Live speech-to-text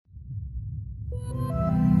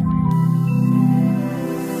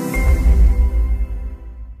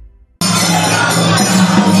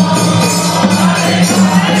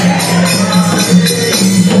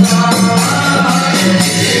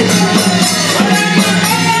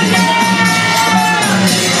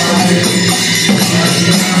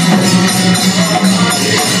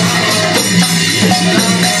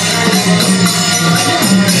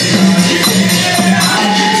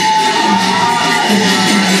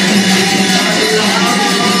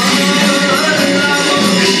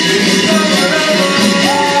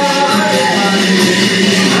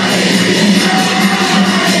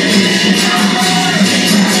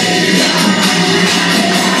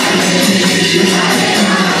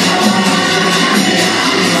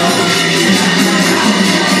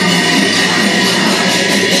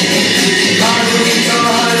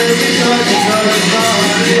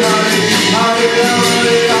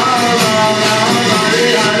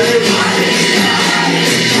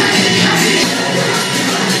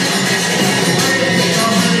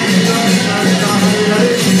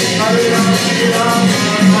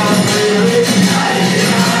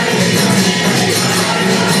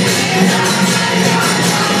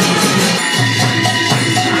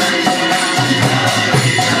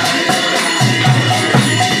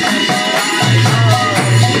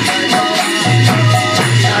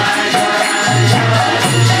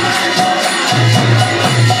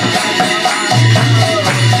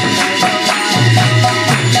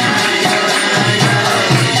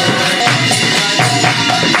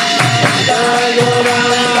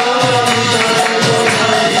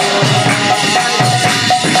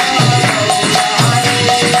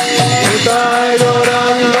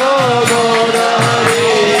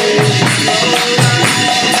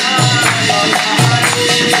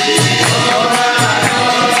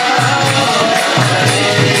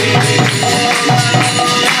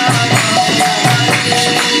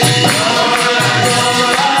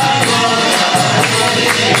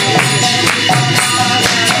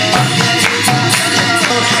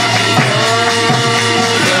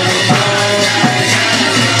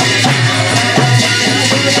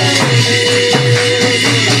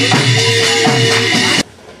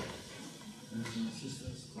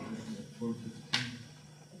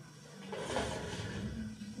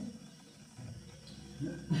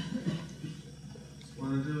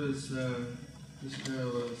going to do is just have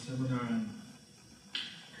a seminar on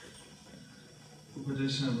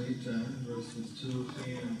Upadeśāmṛta, verses 2,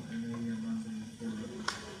 3, and maybe on Monday and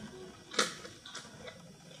 4.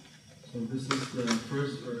 So this is the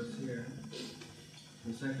first verse here.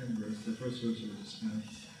 The second verse, the first verse we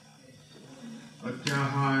discussed.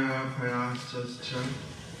 Atyahaya payastascha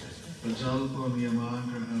vajalpo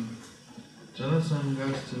niyamangraha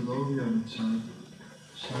jalasangastu lovyam cha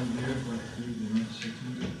shandir bhakti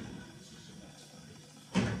vinachati.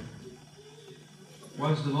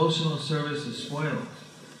 One's devotional service is spoiled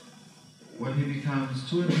when he becomes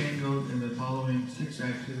too entangled in the following 6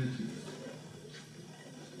 activities.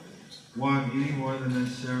 1. Eating more than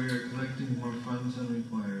necessary or collecting more funds than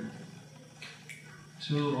required.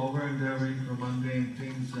 2. Over-endeavoring for mundane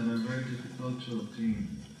things that are very difficult to obtain.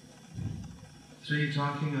 3.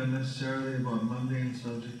 Talking unnecessarily about mundane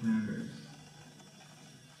subject matters.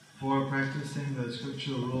 4. Practicing the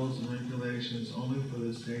scriptural rules and regulations only for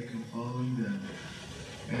the sake of following them,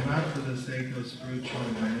 and not for the sake of spiritual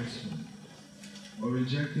advancement, or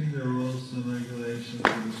rejecting the rules and regulations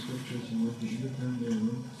of the scriptures and working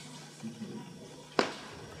independently.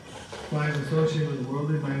 5. Associate with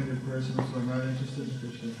worldly-minded persons who are not interested in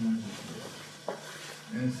Krishna consciousness.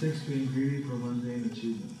 And 6. Being greedy for mundane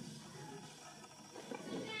achievements.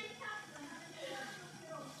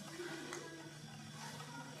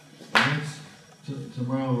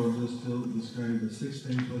 Tomorrow we'll just describe the 6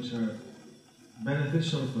 things which are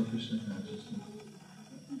beneficial for Krishna consciousness.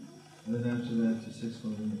 And then after that, the 6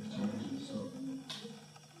 clothing exchanges. So,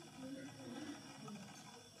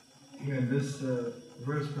 here in this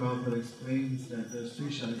verse, Prabhupada explains that there's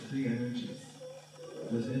 3 energies.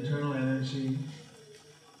 There's internal energy,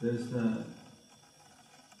 there's the,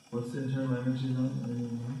 what's the internal energy now?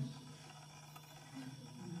 Anyone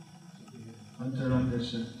else? Antaranga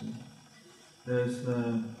Shakti. There's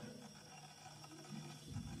the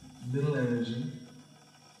middle energy,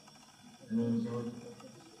 known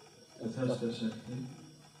as Tattva Shakti,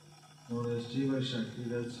 known as Jiva Shakti,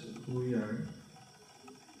 that's who we are.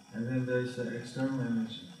 And then there's the external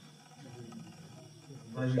energy,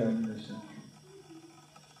 Vahyanga Shakti,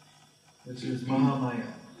 which is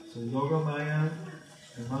Mahamaya. So Yogamaya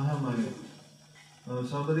and Mahamaya. Now if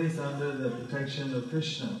somebody is under the protection of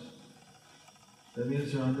Krishna, that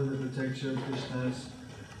means you're under the protection of Krishna's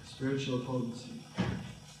spiritual potency.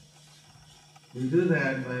 We do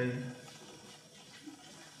that by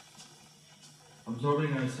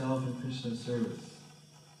absorbing ourselves in Krishna's service.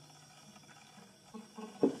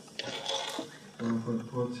 Prabhupada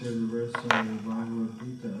quotes here the verse from the Bhagavad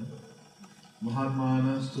Gita,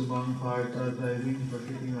 Mahatmanas tu mam partha dairim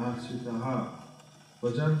prakitim asritaha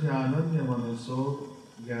vajantyananya manaso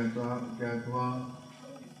gyatva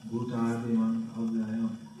bhutadiman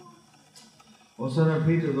avyayam. O son of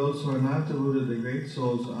Peter, those who are not deluded, the great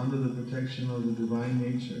souls, are under the protection of the divine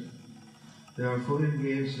nature. They are fully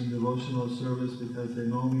engaged in devotional service because they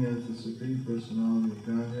know me as the Supreme Personality of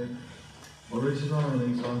Godhead, original and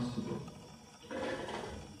inexhaustible.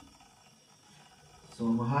 So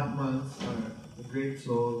Mahatmas are the great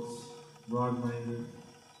souls, broad-minded,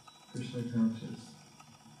 Krishna conscious.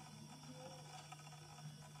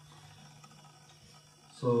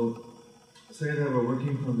 So, say that we're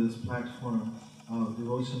working from this platform of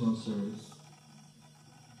devotional service,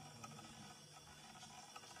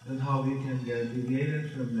 then how we can get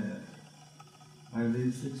deviated from that are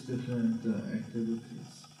these 6 different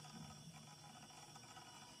activities.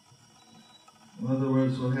 In other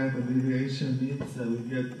words, what happens, deviation means that we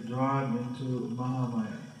get drawn into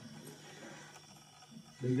Mahamaya.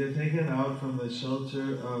 We get taken out from the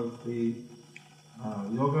shelter of the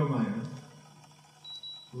Yogamaya,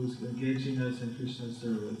 who's engaging us in Krishna's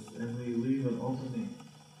service, and we leave an opening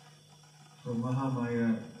for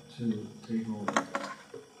Mahamaya to take over.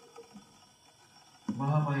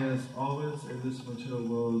 Mahamaya is always in this material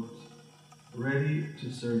world ready to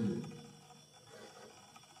serve you.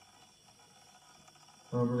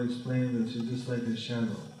 Prabhupada explained that she's just like a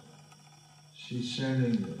shadow. She's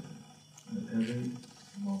shadowing you at every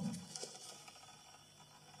moment.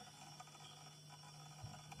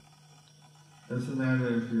 Doesn't matter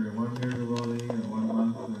if you're a 1-year devotee or 1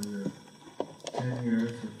 month or you're 10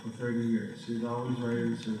 years or for 30 years. She's always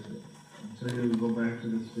ready to serve you. Until you go back to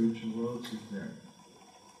the spiritual world, she's there.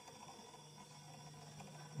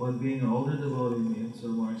 What being an older devotee means, or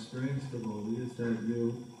more experienced devotee, is that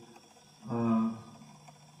you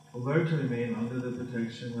learn to remain under the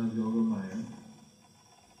protection of Yogamaya,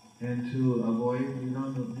 and to avoid, we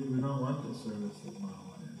don't want the service of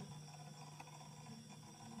Mahamaya.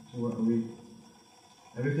 So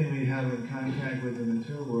everything we have in contact with the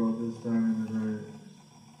material world is done in a very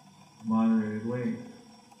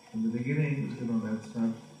and all that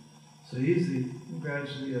stuff so easy.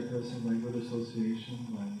 Gradually a person, by good association,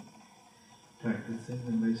 by practicing,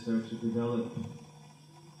 and they start to develop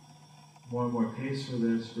more and more taste for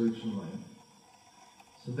their spiritual life.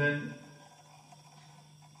 So then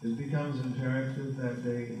it becomes imperative that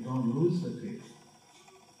they don't lose the taste.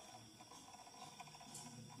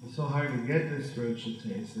 It's so hard to get this spiritual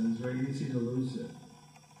taste, and it's very easy to lose it.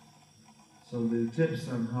 So the tips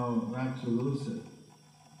on how not to lose it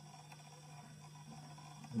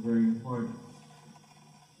are very important.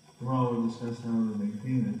 Tomorrow we'll discuss how to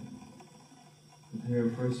maintain it. But here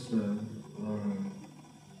first,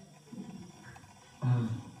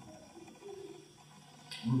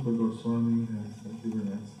 Rupa Goswami has given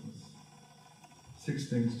us 6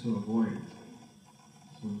 things to avoid.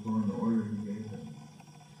 So we'll go in the order he gave them.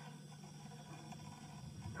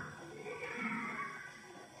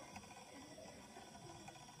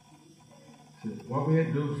 So what we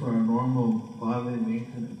do for our normal bodily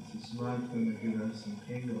maintenance is not going to get us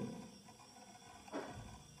entangled.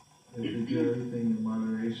 If we do everything in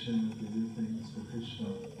moderation, if we do things for Krishna,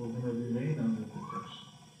 we're going to remain under protection.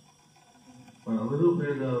 But a little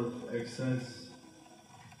bit of excess,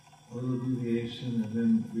 a little deviation, and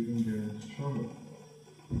then we can get into trouble.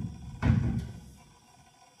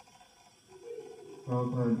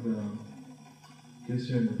 Prabhupada gives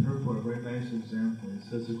here in the purport a very nice example. He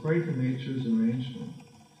says, according to nature's arrangement,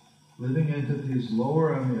 living entities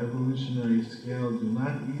lower on the evolutionary scale do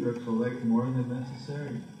not eat or collect more than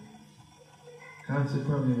necessary.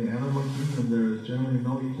 Consequently, in the animal kingdom there is generally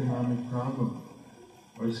no economic problem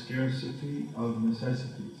or scarcity of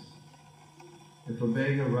necessities. If a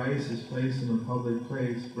bag of rice is placed in a public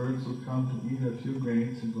place, birds will come to eat a few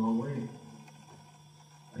grains and go away.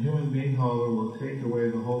 A human being, however, will take away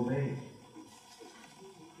the whole bag.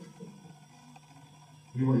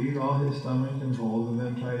 He will eat all his stomach and hold and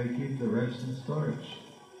then try to keep the rest in storage.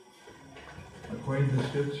 According to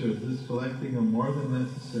scriptures, this collecting of more than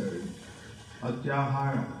necessary,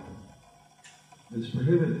 Upadeśāmṛta, is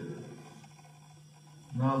prohibited.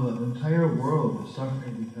 Now the entire world is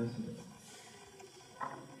suffering because of it.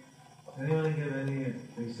 Anyone give any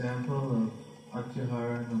example of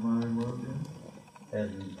Upadeśāmṛta in the modern world yet?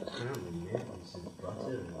 Apparently metals and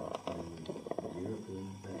butter in European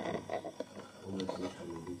countries, almost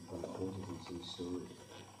literally these quantities in storage.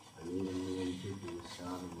 And even when people were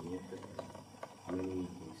starving in Africa, many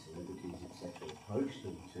celebrities, etc., approached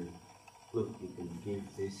them to, look, you can give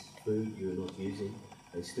this food you're not using,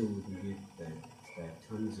 they still wouldn't give that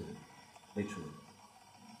tons of it, literally.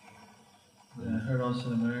 I heard also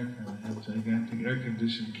in America they have gigantic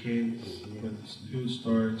air-conditioned caves with huge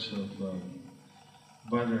storage of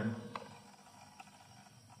butter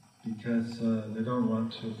because they don't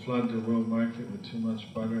want to flood the world market with too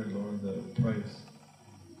much butter and lower the price.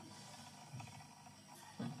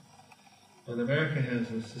 But America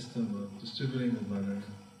has a system of distributing the butter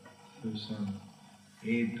through some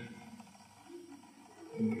aid.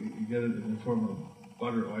 You get it in the form of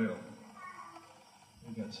butter oil.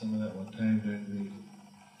 We got some of that one time during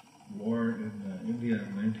the war in India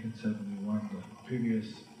in 1971, the previous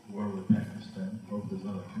war with Pakistan. Hope there's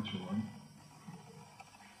not a future one.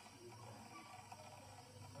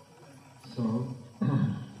 So,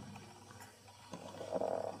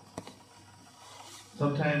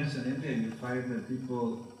 sometimes in India you find that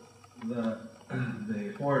people, they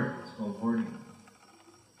hoard, it's called hoarding.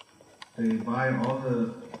 They buy all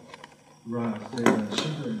the raw, say,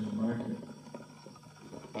 sugar in the market,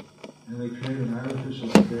 and they create an artificial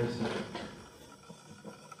scarcity.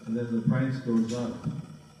 And then the price goes up.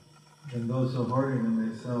 And those who are hoarding them,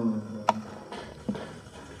 they sell and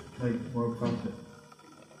make more profit.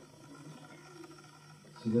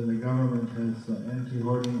 So then the government has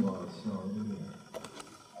anti-hoarding laws now in India.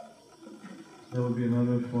 That would be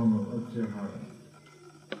another form of Upadeśāmṛta.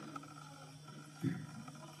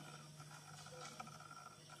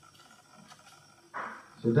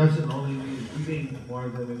 So it doesn't only mean eating more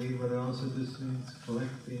than we need, but it also just means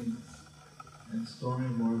collecting and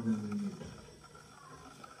storing more than we need.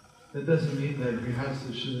 That doesn't mean that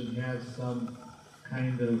grihastha shouldn't have some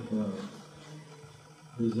kind of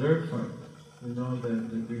reserve fund. We know that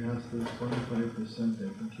the grihastha is 25% they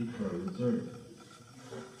can keep for a reserve.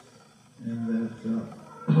 And that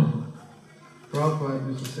Prabhupada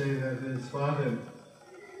used to say that his father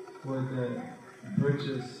would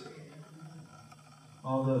purchase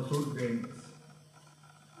all the food grains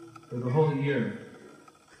for the whole year,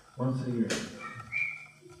 once a year.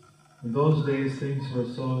 In those days, things were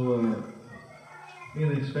so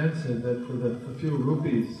inexpensive that for a few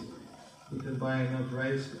rupees, you could buy enough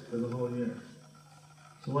rice for the whole year.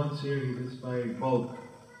 So once a year, you just buy bulk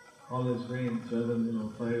all his grains rather than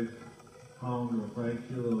 5-pound or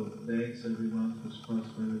 5-kilo bags every month, which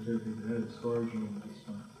cost quite a bit. He had a storage room this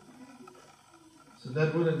month. So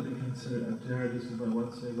that wouldn't be considered a jihadist if I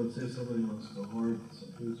once say, let's say somebody wants to hoard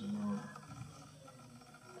some huge amount.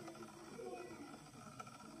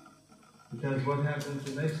 Because what happens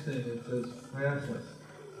the next thing, it says, prayasas,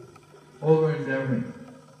 over-endeavoring.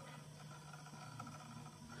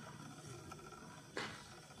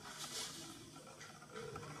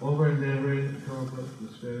 Over-endeavoring,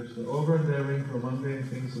 over-endeavoring for mundane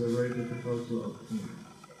things that are very difficult to obtain.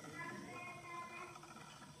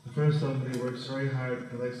 First somebody works very hard,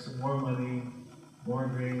 collects some more money, more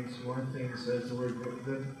grains, more things, as the word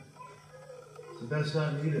then. So that's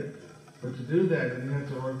not needed. But to do that, you have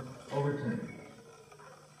to work overtime.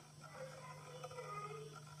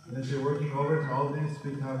 And if you're working overtime, all these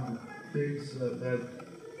become things that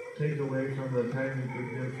take away from the time you could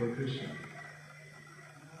give for Krishna.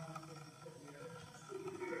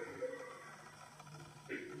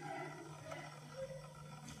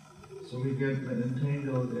 So we get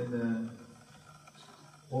entangled in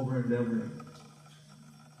over-endeavoring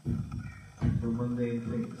for mundane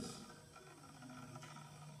things.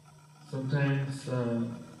 Sometimes,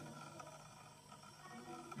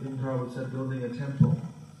 in Prabhupada said, building a temple,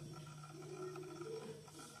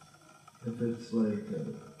 if it's like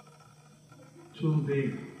too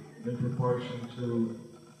big in proportion to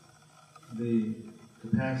the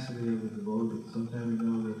capacity of the devotees, sometimes we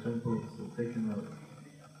know the temples have taken out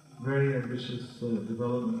very ambitious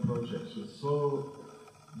development projects. It's so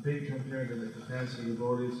big compared to the capacity of the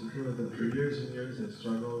devotees to do it that for years and years they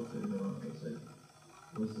struggled.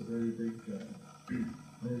 It was a very big.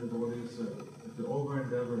 Many devotees, if they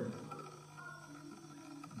over-endeavor,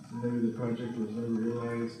 maybe the project was never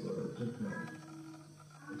realized or it took an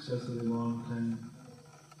excessively long time.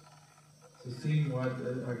 So seeing what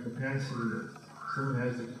our capacity is. Someone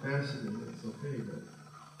has the capacity, it's okay, but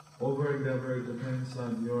over-endeavor depends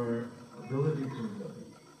on your ability to endeavor.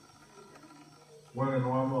 What a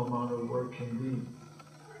normal amount of work can be.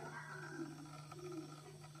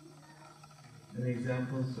 Any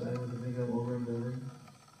examples anyone can think of over-endeavoring?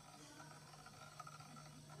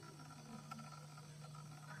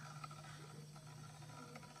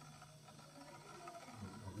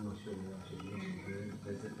 I'm not sure what I should mention.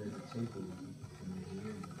 There's a temple in the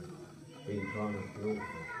area that's been trying to build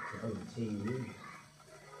for over 10 years.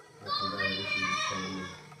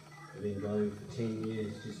 They've been going for 10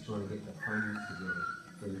 years just trying to get the funds together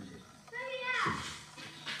to finish it.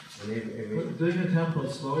 And doing a temple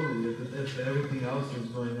slowly, if everything else is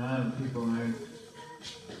going on, people aren't.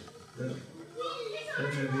 That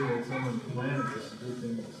may be that someone plans to do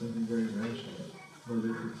things, something very rational, but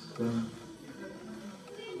if it's done,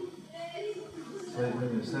 it's like when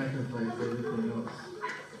you sacrifice everything else,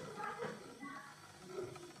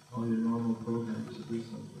 all your normal programs to do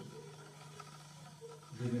something.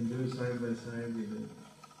 If you can do side by side, you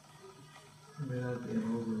may not be an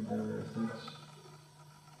over-endeavor as such.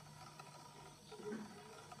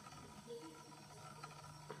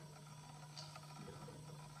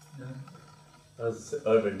 Yeah. I was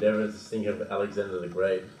over-endeavor, I was thinking of Alexander the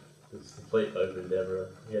Great. He was a complete over-endeavorer.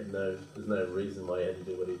 There's no reason why he had to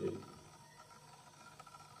do what he did.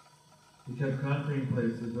 He kept conquering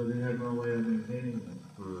places, but he had no way of maintaining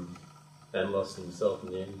them. And lost himself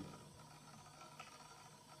in the end.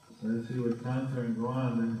 So as he would conquer and go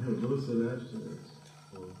on, then he would lose it afterwards.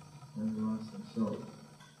 And lost himself.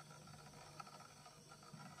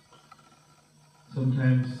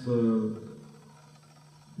 Sometimes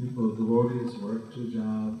devotees work 2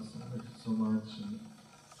 jobs, work so much, and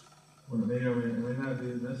when it may or may not be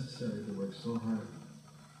necessary to work so hard.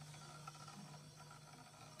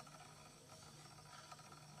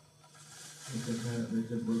 They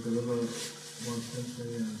could work a little more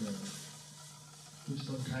simply and give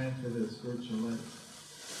some time for their spiritual life.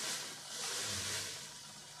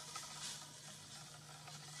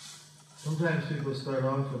 Sometimes people start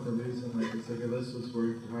off with a reason like it's like, let's just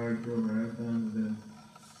work hard, do a marathon, and then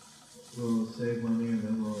we'll save money, and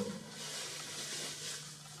then we'll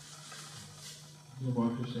do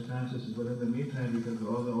more Krishna consciousness. But in the meantime, because of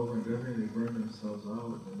all the over-endeavoring, they burn themselves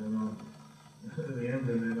out, and then in the end,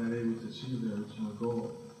 then they're not able to achieve their original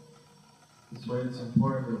goal. That's why it's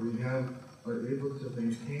important that we are able to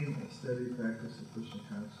maintain a steady practice of Krishna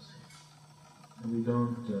consciousness, and we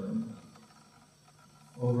don't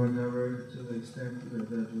over-endeavor to the extent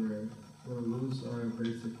that we're going to lose our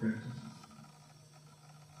basic practices.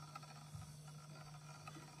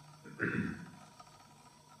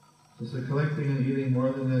 So collecting and eating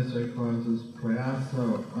more than necessary causes prayasa,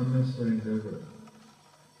 or unnecessary endeavor.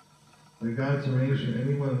 By God's arrangement,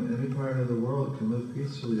 anyone in any part of the world can live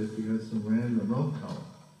peacefully if he has some land or milk cow.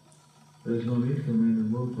 There is no need for man to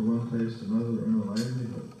move from one place to another to earn a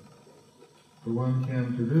livelihood. For one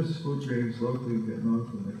can produce food grains locally and get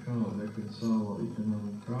milk from the cow that can solve all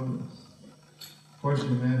economic problems.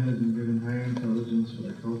 Fortunately, man has been given higher intelligence for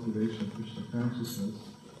the cultivation of Krishna consciousness,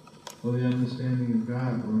 while the understanding of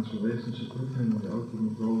God, one's relationship with Him, is the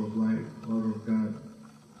ultimate goal of life, love of God.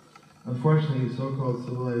 Unfortunately, so-called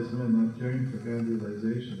civilized men, not caring for God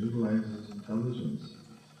realization, utilizes intelligence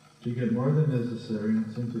to get more than necessary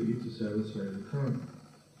and simply eat to satisfy the tongue.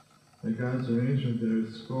 By God's arrangement, there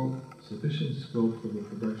is sufficient scope for the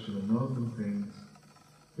production of milk and grains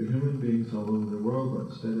for human beings all over the world,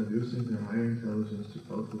 but instead of using their higher intelligence to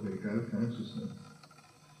cultivate God consciousness,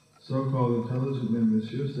 so-called intelligent men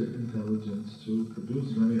misuse their intelligence to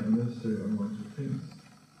produce many unnecessary, unwanted things.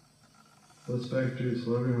 Those factories,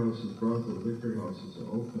 slaughterhouses, brothels, liquor houses are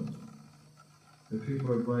open. The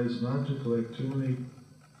people are advised not to collect too many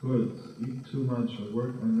goods, eat too much, or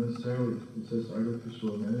work unnecessarily to possess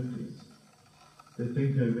artificial amenities. They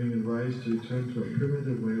think they are being advised to return to a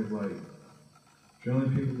primitive way of life.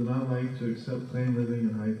 Generally, people do not like to accept plain living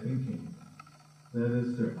and high thinking. That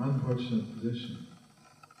is their unfortunate position.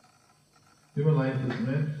 Human life is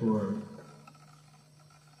meant for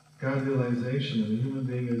God realization, and the human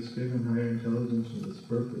being is given higher intelligence for this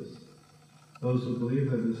purpose. Those who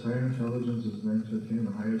believe that this higher intelligence is meant to attain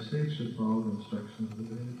a higher state should follow the instructions of the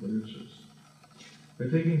Vedic literatures. By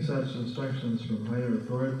taking such instructions from higher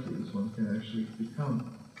authorities, one can actually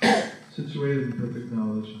become situated in perfect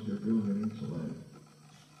knowledge and give real meaning to life.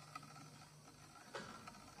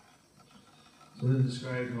 So then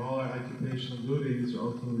described how all our occupational duties are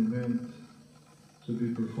ultimately meant to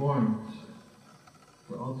be performed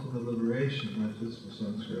for ultimate liberation, not just for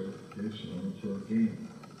sense gratification or material gain.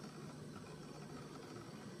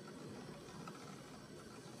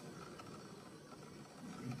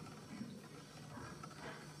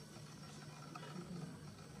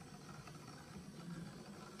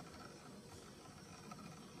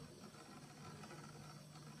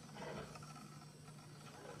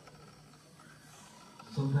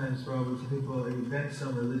 Sometimes probably people invent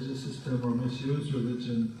some religious system or misuse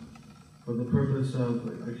religion for the purpose of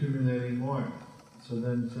accumulating more. So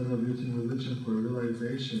then instead of using religion for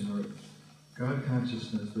realization or God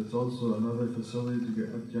consciousness, it's also another facility to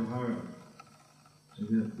get atyahara, to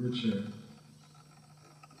get richer.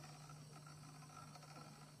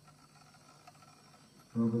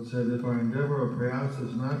 Prabhupada said, if our endeavor or prayas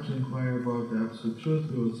is not to inquire about the absolute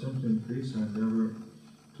truth, we will simply increase our endeavor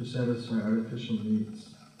to satisfy artificial needs.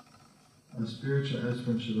 A spiritual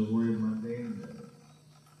aspirant should avoid mundane endeavor.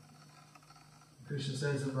 Krishna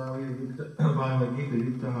says in Bhagavad Gita,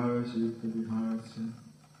 Yuktaharasya, Yukta Viharasya,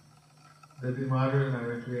 that be moderate in our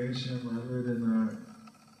recreation, moderate in our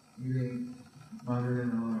eating, moderate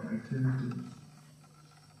in all our activities.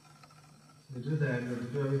 So we do that, we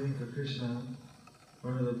do everything for Krishna,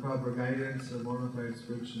 under the proper guidance of a bona fide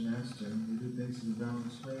spiritual master. We do things in a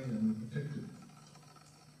balanced way and we protect it.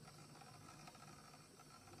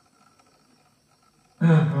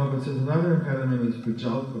 Prabhupada says another impediment is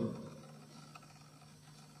prajalpa.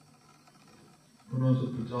 Who knows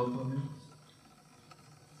what prajalpa means?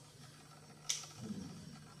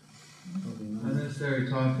 Unnecessary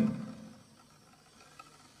talking,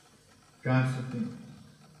 gossiping,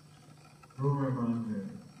 rumor mongering,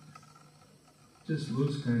 just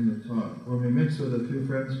loose kind of talk. When we mix with a few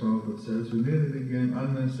friends, Prabhupada says, we immediately begin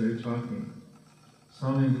unnecessary talking,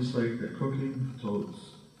 sounding just like they're cooking toads.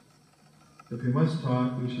 If we must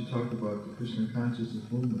talk, we should talk about the Krishna consciousness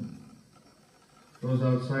movement. Those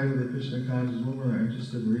outside of the Krishna consciousness movement are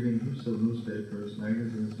interested in reading heaps of newspapers,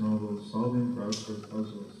 magazines, novels, solving crossword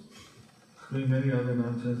puzzles, doing many other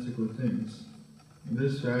nonsensical things. In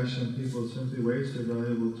this fashion, people simply waste their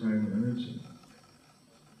valuable time and energy.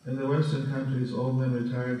 In the Western countries, old men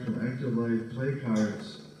retired from active life play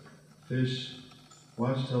cards, fish,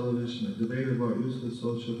 watch television, and debate about useless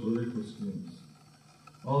social political schemes.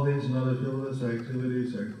 All these and other frivolous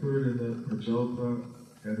activities are included in the prajalpa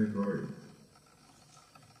category.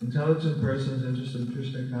 Intelligent persons interested in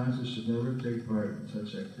Krishna consciousness should never take part in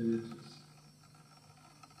such activities.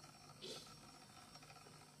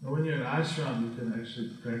 Now, when you're in ashram, you can actually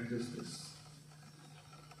practice this.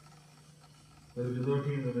 But if you're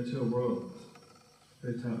looking in the material world,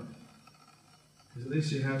 it's very tough. Because at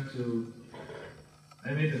least you have to.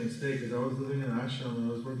 I made a mistake because I was living in an ashram and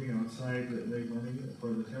I was working outside to make money for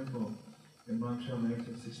the temple in Montreal in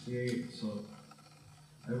 1968. So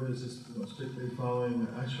I was just strictly following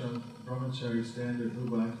the ashram brahmachari standard,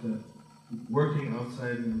 Ubhakta, working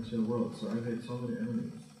outside in the material world. So I've had so many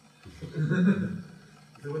enemies.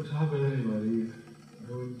 They wouldn't talk with anybody.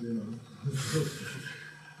 I wouldn't,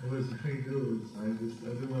 it was very good. I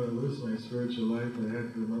didn't want to lose my spiritual life. I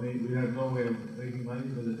had the money. We had no way of making money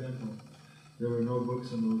for the temple. There were no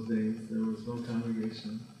books in those days. There was no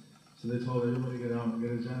congregation. So they told everybody to get out and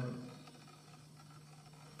get a job.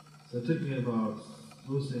 So it took me about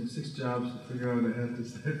losing 6 jobs to figure out I had to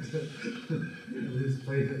start to at least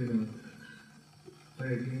play a game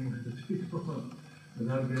with the people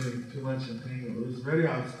without getting too much entangled. It was very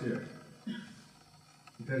austere.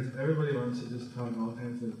 Because everybody wants to just talk all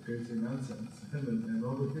kinds of crazy nonsense. and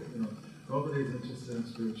nobody's interested in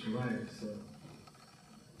spiritual life. So,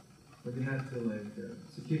 but you have to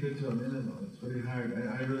keep it to a minimum. It's very hard.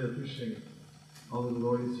 I really appreciate all the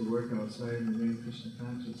devotees who work outside and remain Krishna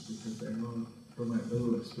conscious, because I know from my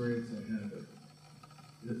little experience I have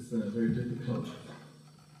it's very difficult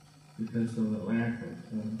because of the lack of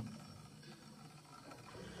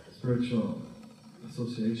spiritual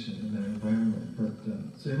association in that environment. But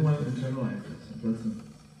so everyone internalizes and doesn't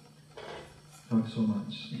talk so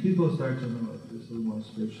much. People start to know that there's a little more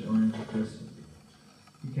spiritually oriented person.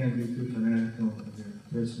 You can't be too fanatical in your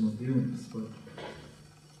personal dealings, but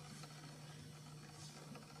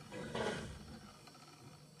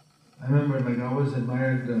I remember, I always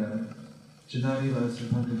admired Jananivas and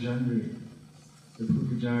Pankajangri, the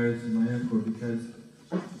Pujaris in Mayapur, because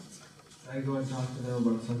I go and talk to them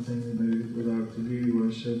about something without deity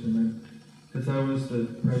worship, and then, because I was the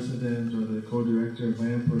president or the co-director of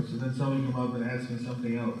Mayapur, so then somebody come up and ask me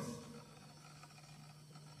something else.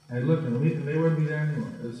 I'd look and they wouldn't be there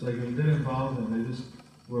anymore. It's like if it didn't involve them, they just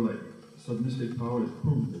were like some mystic powers,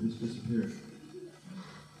 boom, they just disappeared.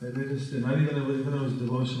 They just, not even if it was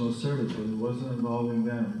devotional service, but it wasn't involving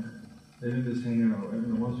them. They didn't just hang out.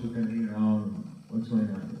 Once we kind of hang around, and what's going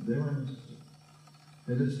on? They weren't interested.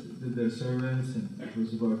 They just did their service, and it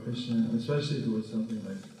was about Krishna, especially if it was something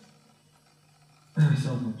like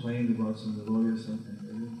someone complained about some devotee or something.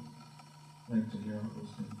 They didn't like to hear all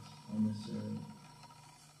those things unnecessarily.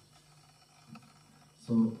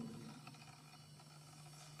 So,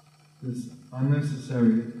 this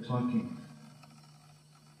unnecessary talking.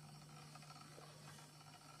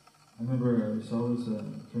 I remember it's always,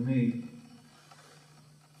 for me,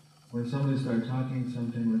 when somebody started talking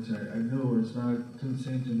something which I knew was not, didn't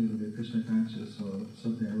seem to me to be Krishna conscious or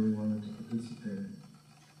something I really wanted to participate in,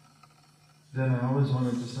 then I always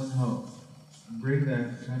wanted to somehow bring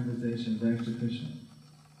that conversation back to Krishna.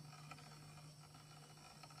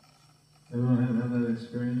 Everyone have that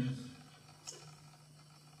experience?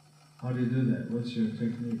 How do you do that? What's your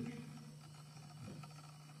technique?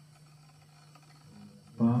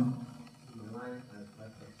 Bob? In my life,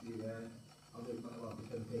 I've actually read other quite a lot of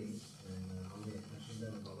different things, and only question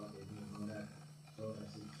them about what they do and all that. So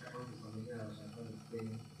as you track on to something else, I try to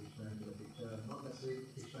bring Krishna into the picture, not necessarily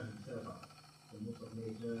Krishna himself, but the moods of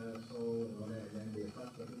nature, soul, and all that, and then they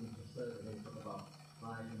start getting interested, and they talk about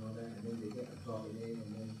life and all that, and then they get absorbed in it, and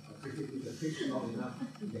then if the fish long enough,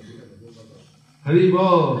 they become the book of God.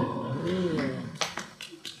 Haribol!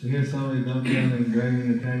 You hear somebody dumping and driving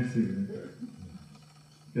a taxi.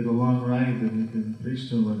 Get a long ride, and you can preach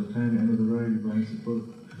to him by the time the end of the ride he buys a book.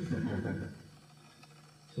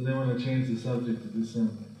 So they want to change the subject to do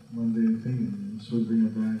some mundane thing, and this would bring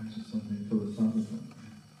it back to something philosophical.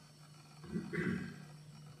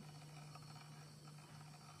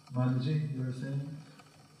 Mataji, you were saying?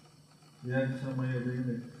 You had some way of bringing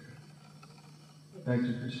it back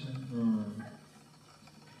to Krishna? Or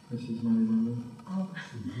Mrs. Manimandu?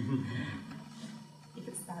 If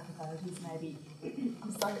it's bad devotees, maybe.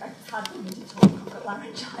 I'm sorry, it's hard for me to talk. I've got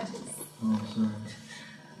laryngitis. Oh, sorry.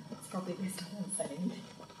 It's probably best I don't say anything.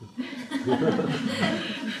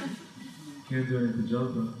 Can't do any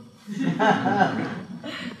pujalpa.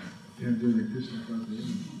 Can't do any Krishna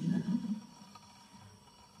consciousness.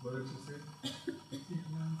 What did she say?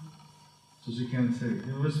 So she can't say it.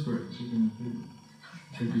 You whisper it. She can repeat it.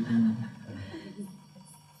 So you can.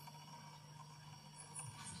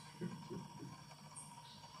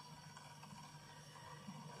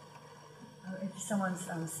 If someone's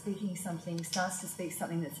starts to speak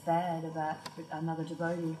something that's bad about another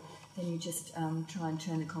devotee, then you just try and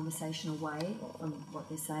turn the conversation away from what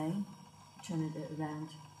they're saying, turn it around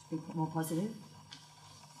to be more positive,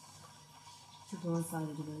 to glorify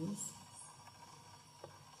the devotees.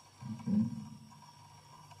 Okay.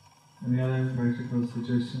 Any other practical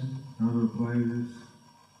suggestions how to apply this?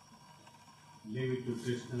 Leave it to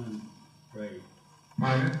Krishna and pray.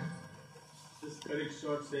 Pardon? Just cut it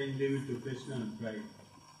short, saying leave it to Krishna and pray.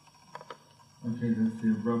 Okay, that's the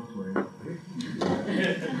abrupt way.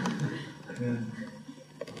 Yeah.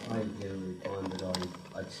 I generally find that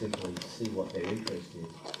I simply see what their interest is.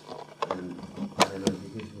 And I don't know,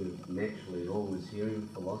 because we're naturally always hearing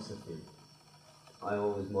philosophy,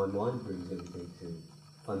 my mind brings everything to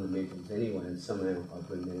fundamentals anyway, and somehow I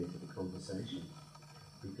bring that into the conversation.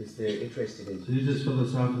 Because they're interested in... So you just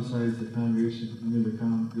philosophicize the congregation, the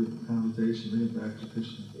conversation, bring it back to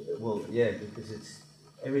Krishna. Well, yeah, because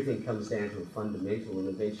everything comes down to a fundamental, and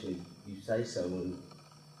eventually you say so and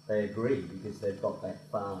they agree because they've got that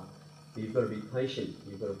far. But you've got to be patient,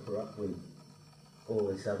 you've got to put up with all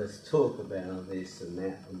this other talk about this and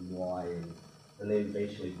that and why, and then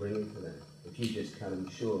eventually bring it to that. If you just cut them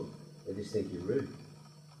short, they just think you're rude.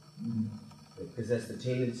 Because that's the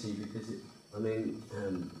tendency, because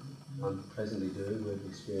I'm presently doing work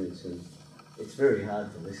experience, and it's very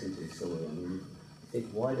hard to listen to someone. I mean, you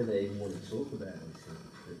think, why do they even want to talk about this?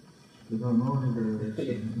 They don't know any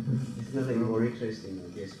better. There's nothing more interesting,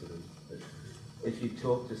 I guess, for them. But if you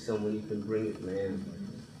talk to someone, you can bring it round.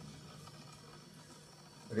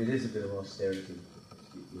 But it is a bit of austerity.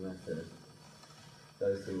 You have to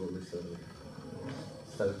go through all this sort of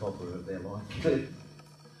soap opera of their life.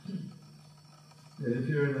 If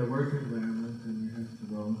you're in a work environment and you have to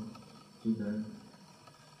go through that,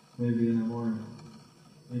 maybe in a more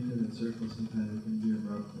intimate circle, sometimes it can be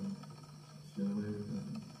abrupt and get away with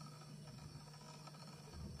that.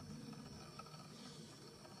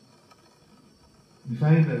 You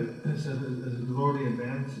find that as a devotee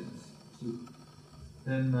advances,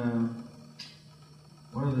 then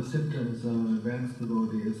one of the symptoms of an advanced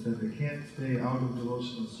devotee is that they can't stay out of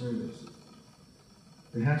devotional service.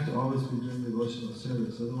 They have to always be doing devotional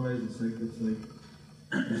service, otherwise it's like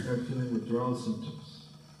they start feeling withdrawal symptoms.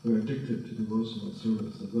 They're addicted to devotional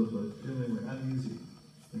service, as though they're feeling uneasy,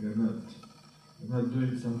 like I'm not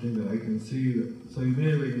doing something that I can see. So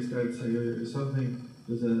immediately you start saying,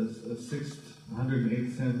 there's a sixth,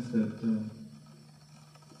 108th sense that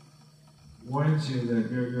warns you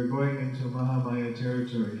that you're going into Mahamaya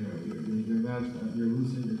territory here. You're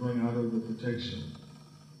going out of the protection.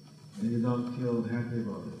 And you don't feel happy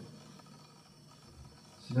about it.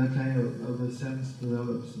 So that kind of a sense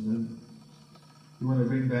develops, and then you want to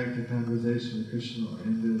bring back the conversation with Krishna or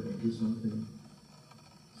end it or do something.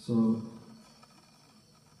 So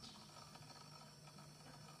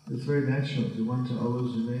it's very natural to want to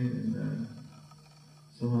always remain in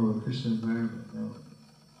somehow a Krishna environment. Now,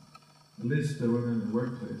 at least when in the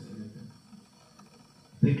workplace, you can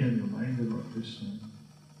think in your mind about Krishna.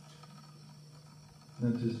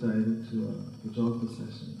 Not just dive into a japa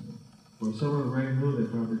session. For someone very new, they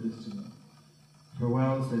probably just, for a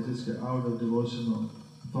while they just get out of devotional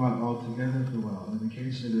thought altogether for a while, and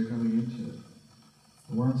occasionally they're coming into it.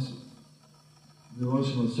 And once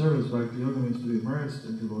devotional service, Bhakti Yoga means to be immersed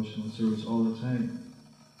in devotional service all the time.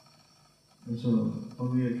 And so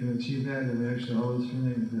only you can achieve that, and they're actually always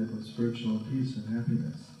feeling a type of spiritual peace and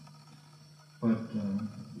happiness. But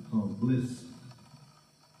it's called bliss.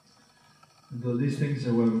 And though these things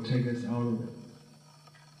are what will take us out of it,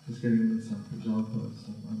 just getting into some prajalpa,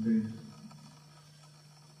 some mundane.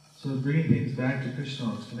 So bringing things back to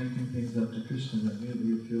Krishna, connecting things up to Krishna, that immediately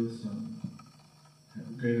you feel some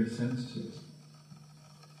greater sense to it.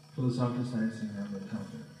 Philosophizing on the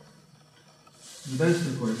topic. The best,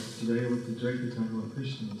 of course, is to be able to directly talk about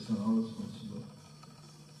Krishna. It's not always possible.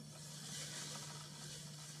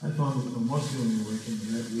 I found that most people when you're working,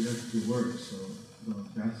 you have to do work, so don't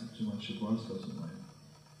gossip too much. Your boss doesn't mind.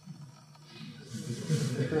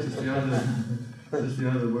 Just the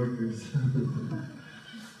other workers.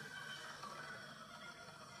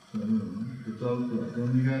 Then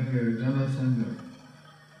we got here Jana Sangha.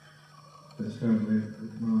 Let's start with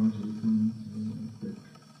technology.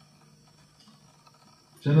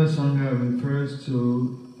 Jana Sangha refers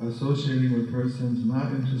to associating with persons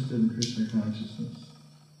not interested in Krishna consciousness.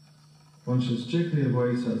 One should strictly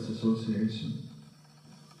avoid such association.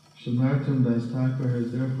 Srimartam Das Thakur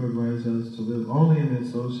has therefore advised us to live only in the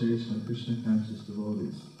association of Krishna conscious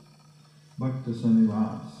devotees. Bhakta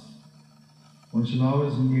Sanivas. One should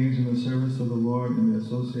always engage in the service of the Lord in the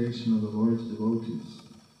association of the Lord's devotees.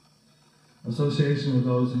 Association with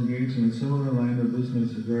those engaged in a similar line of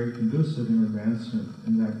business is very conducive in advancement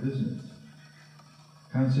in that business.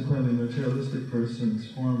 Consequently, materialistic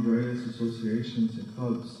persons form various associations and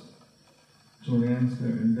clubs to enhance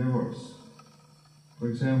their endeavors. For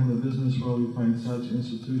example, in the business world we find such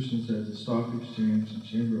institutions as the Stock Exchange and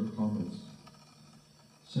Chamber of Commerce.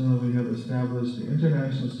 Similarly, we have established the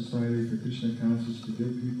International Society for Krishna Consciousness to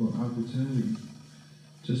give people an opportunity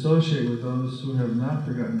to associate with those who have not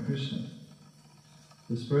forgotten Krishna.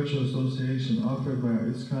 The spiritual association offered by our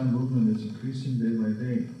ISKCON movement is increasing day by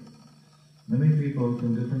day. Many people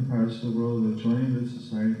from different parts of the world are joining this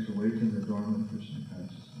society to awaken the dormant Krishna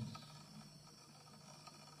consciousness.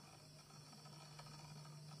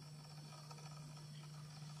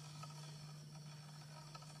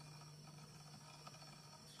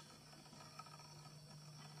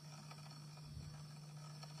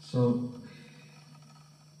 So,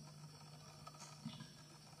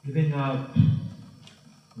 giving up,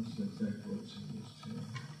 what's the exact word she used here?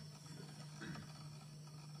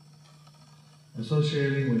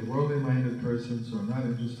 Associating with worldly-minded persons who are not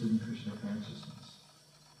interested in Krishna consciousness.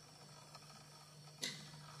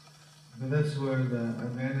 But that's where the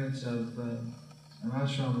advantage of an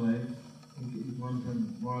ashram life, one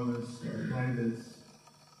can more or less apply this.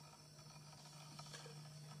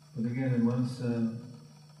 But again, once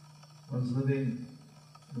living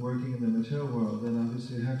and working in the material world, then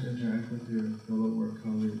obviously you have to interact with your fellow work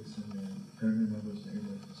colleagues and your family members,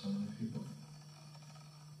 neighbors, and so many people.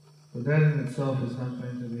 But that in itself is not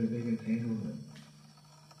going to be a big entanglement.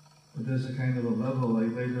 But there's a kind of a level,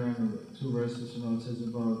 like later on in the 2 verses, it says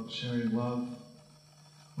about sharing love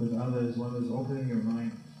with others. One is opening your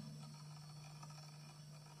mind.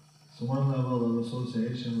 So one level of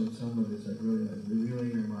association with somebody is like really like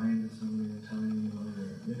revealing your mind to somebody and telling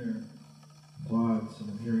your inner thoughts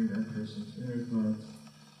and hearing that person's inner thoughts.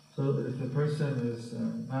 So if the person is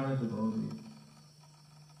not a devotee,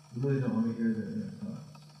 you really don't want to hear their inner thoughts.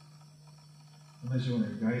 Unless you want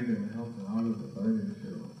to guide them and help them out of it, but I mean, if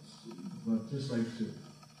you're, but just like to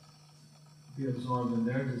be absorbed in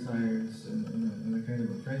their desires in a kind of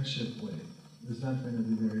a friendship way, it's not going to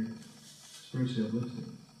be very spiritually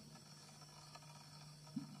uplifting.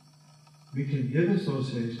 We can give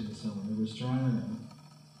association to someone if we're strong enough,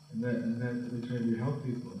 and that we try to help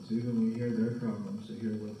people. So even when we hear their problems, to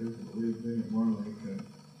hear what they're doing, we bring it more like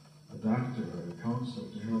a doctor or a counselor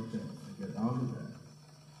to help them to get out of that.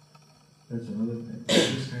 That's another thing.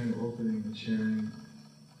 Just kind of opening and sharing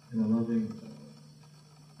in a loving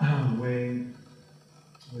way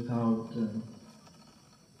without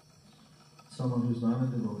someone who's not a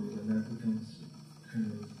devotee, then that becomes kind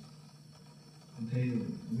of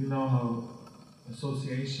entangling. You know how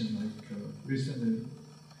association, like recently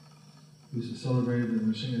we used to celebrate the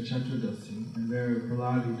Nrsimha Chaturdasi, and there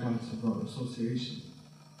Prahlad talks about association.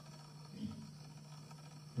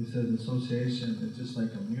 He says association is just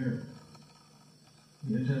like a mirror.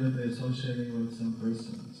 You're intimately associating with some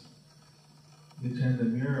persons. You tend to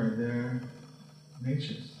mirror their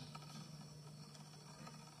natures.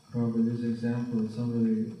 Probably this example is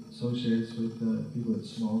somebody associates with people that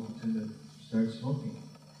smoke, you tend to start smoking.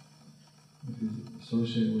 If you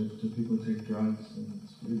associate with people who take drugs, then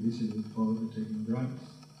it's very easy to fall into taking drugs.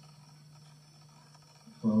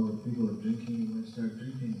 Follow with people who are drinking, you might start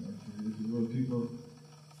drinking. If you were people,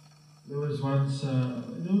 there was once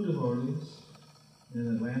new devotees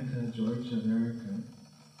in Atlanta, Georgia, America,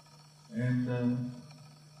 and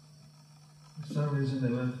for some reason they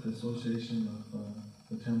left the association of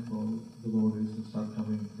the temple devotees and stopped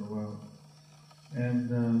coming for a while. And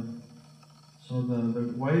so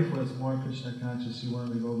the wife was more Krishna conscious. She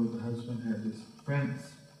wanted to go with the husband, had these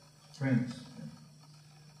friends.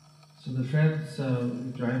 So the friends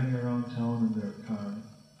were driving around town in their car.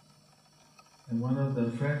 And one of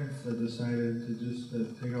the friends decided to just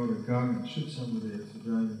take out a gun and shoot somebody as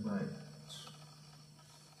they're driving by.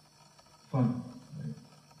 Fun, right?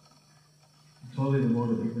 Totally the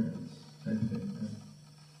mode of ignorance type thing. And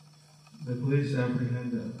the police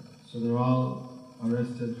apprehend them, so they're all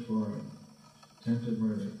arrested for attempted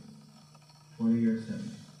murder, 20-year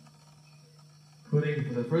sentence. Including,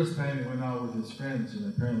 for the first time, he went out with his friends,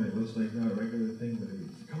 and apparently it was like not a regular thing, but he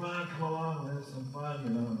said, come on, come along, let's have some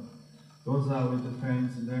fun, Goes out with the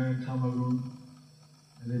friends, and they're in Tamagun,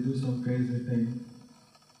 and they do some crazy thing.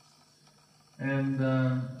 And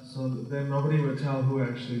so then nobody would tell who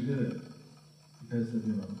actually did it, because of,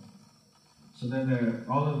 So then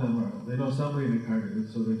all of them they know somebody in the car did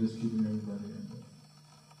it, so they're just keeping everybody in there.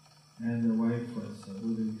 And the wife was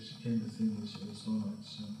really, she came to see me, she was so much,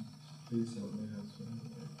 please help my husband.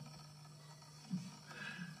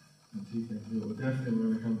 And he can do it. Definitely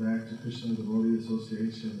we're going to come back to Krishna Devotee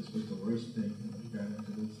Association. This was the worst thing, he got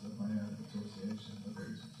into this Maya Association.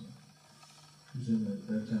 He's at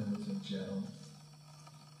that time was in jail.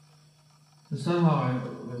 So somehow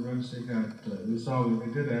they eventually got, this all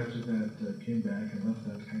we did after that came back and left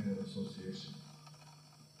that kind of association.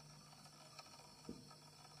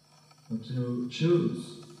 But to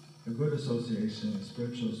choose a good association, a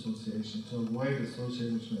spiritual association, to avoid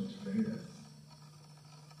association with Veda.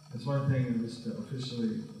 It's one thing just officially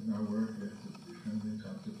in our work, we have to be friendly and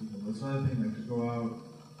talk to people, but it's another thing like to go out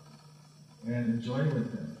and enjoy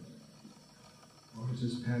with them. or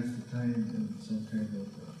just pass the time in some kind of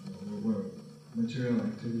material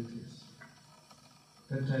activities.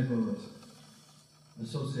 That type of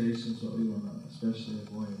association is what we want to especially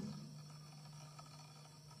avoid.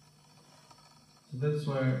 So that's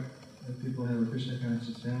where if people have a Krishna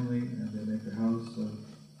conscious family and they make a house or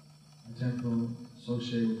a temple,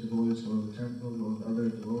 associate with devotees, go to the temple, go with other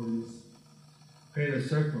devotees, create a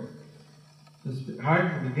circle. It's hard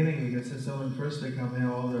in the beginning because when first they come, they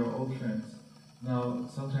have all their old friends. Now,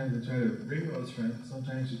 sometimes they try to bring those friends,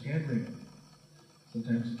 sometimes you can't bring them.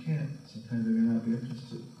 Sometimes you can't, sometimes they may not be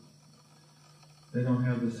interested. They don't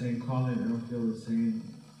have the same calling, they don't feel the same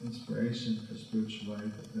inspiration for spiritual life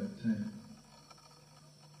at that time.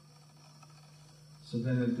 So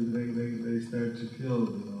then they start to feel,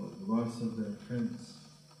 the loss of their friends.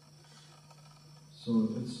 So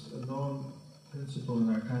it's a known principle in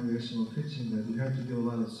our congregational teaching that you have to give a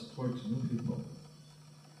lot of support to new people.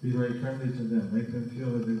 Be very friendly to them, make them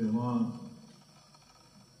feel that they belong.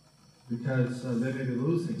 Because they may be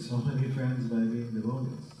losing so many friends by being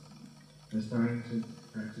devotees. They're starting to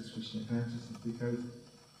practice Krishna consciousness because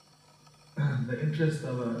the interest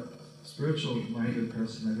of a spiritual-minded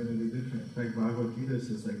person are going to be different. In fact, Bhagavad Gita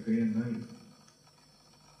says like day and night.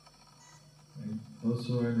 Right? Those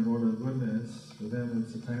who are in the mode of goodness, for them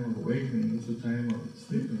it's a time of awakening, it's a time of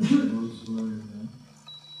sleeping. For those who are in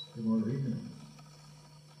the mode of ignorance.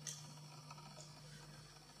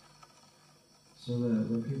 So that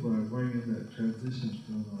when people are going in that transition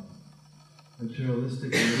from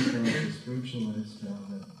materialistic lifestyle to spiritual lifestyle,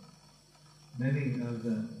 that many of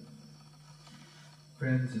the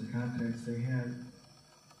friends and contacts they had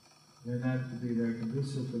may not be very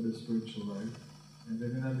conducive for their spiritual life, and they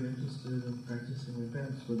may not be interested in practicing with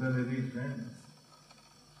them, so then they need friends.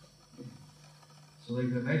 So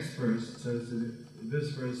like the next verse says that this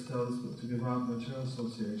verse tells to give out material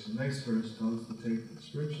association, next verse tells to take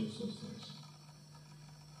spiritual association.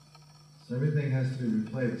 So everything has to be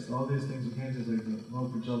replaced. All these things you can't just like, no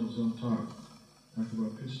prajalpas don't talk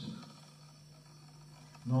about Krishna.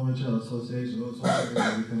 No material association, it's also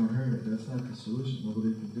going to become a hermit. That's not the solution.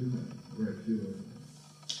 Nobody can do that. Very few of them.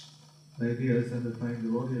 The idea is then to find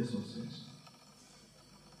devotee association.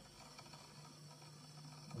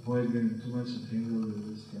 Avoid getting too much entangled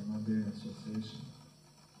with this mundane association.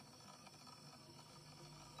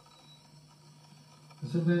 And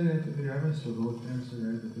sometimes you have to be honest with both friends who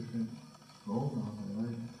have a different role now in my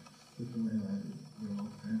life, different way I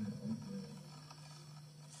family like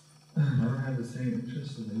that. I don't have the same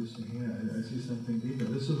interest that I used to have. I see something deeper.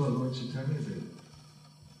 This is what Lord Chaitanya did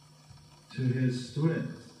to his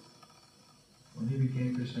students. When he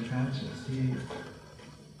became Krishna conscious,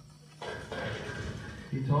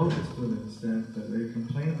 he told the students that they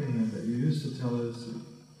complained to him that you used to tell us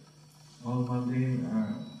all mundane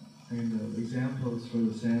kind of examples for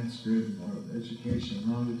the Sanskrit or education.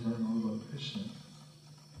 Now you're talking all about Krishna.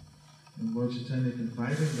 And Lord Chaitanya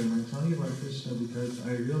confided them, I'm telling you about Krishna because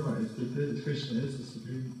I realize that Krishna is the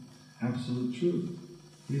supreme absolute truth.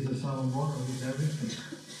 He's the Samamona, he's everything.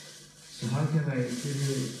 So how can I give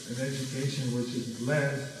you an education which is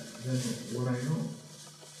less than what I know?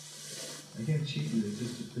 I can't cheat you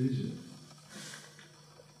just to please you.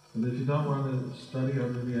 But if you don't want to study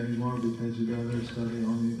under me anymore because you'd rather study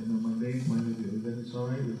only in a mundane point of view, then it's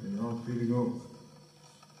alright with me, you're all free to go.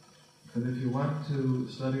 But if you want to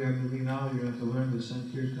study under me now, you're going to learn the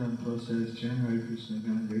Sankirtan process, chant Hare Krishna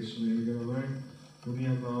congregationally, and you're going to learn from me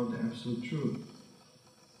about the absolute truth.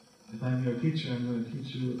 If I'm your teacher, I'm going to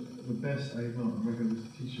teach you the best I know. I'm not going to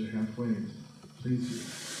teach you halfway to please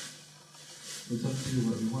you. It's up to you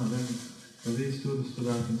what you want. Then these students stood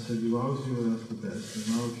up and said, you always knew that's the best,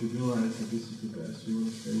 and now if you realize that this is the best, we want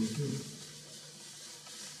to stay with you.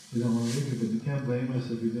 We don't want to leave you, but you can't blame us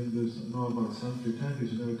if we didn't know about Sankirtan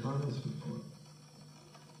because you never taught us before.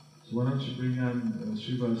 So why don't you bring on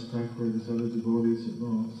Srivas Thakur or these other devotees that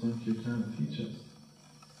know Sankirtan and teach us.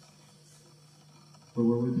 But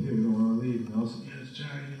we're with you, we don't want to leave. And also, yes, Jai,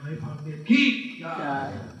 my pocket, keep!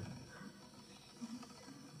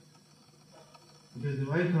 Because the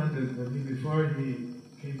Vaikuntha, before he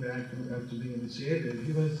came back after being initiated,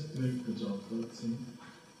 he was doing prajalpa, it seemed.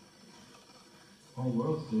 Whole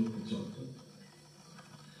world's doing prajalpa.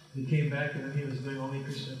 He came back and then he was doing only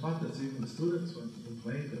Krishna pathas. Even the students went to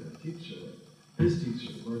complain to the teacher, his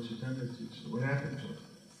teacher, Lord Chaitanya's teacher. What happened to him?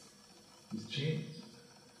 He's changed.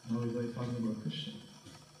 Now he's like talking about Krishna.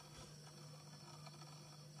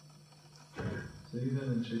 So even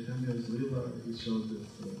in Chaitanya's Leela, he showed this.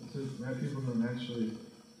 So people don't actually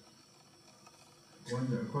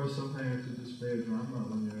wonder. Of course, sometimes you have to display a drama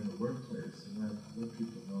when you're in the workplace and not let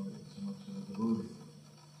people know that you're so much of a devotee.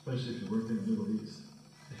 especially if you work in the Middle East,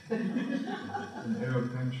 an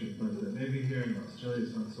Arab country. But maybe here in Australia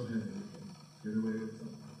it's not so heavy. You can get away with them.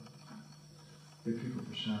 Get people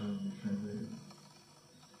for shadow and be friendly.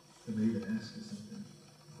 And they even ask you something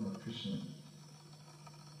about Krishna.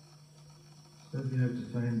 But you have to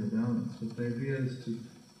find the balance. But the idea is to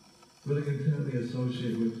really intimately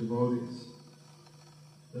associate with devotees.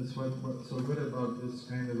 That's what's so good about this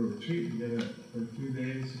kind of a retreat. You get for a few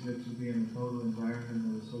days, you get to be in a total environment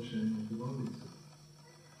of associating with devotees.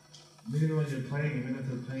 Even when you're playing, even if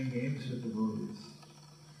they're playing games with devotees,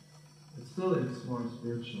 it's more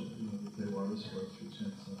spiritual. You play water sports, you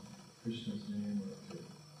chant some Krishna's name, or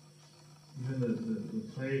even the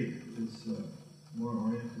play is more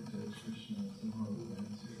oriented towards Krishna, and somehow the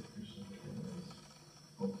dance with Krishna is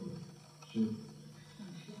hopefully should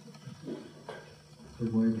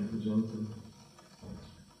avoid the Jota.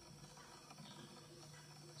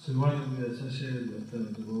 So we want to be associated with the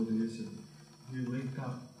devotees, and we link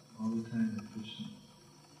up all the time with Krishna.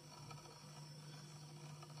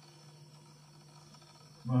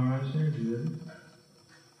 Maharaj, are you ready?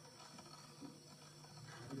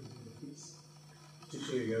 Just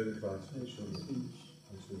so you go to class, finish on the speech.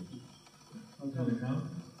 I'm going to count.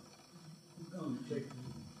 Check.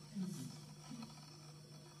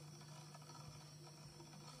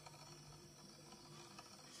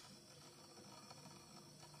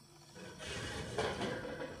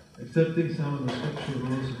 Accepting some of the scriptural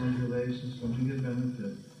rules and regulations for immediate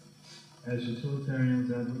benefit, as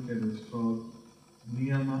utilitarians advocate, is called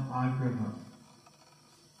niyama agraha.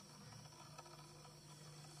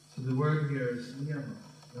 So the word here is niyama.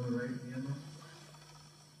 Am I right, niyama?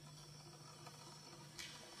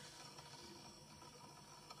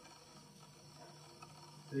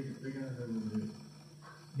 They're going to have a read.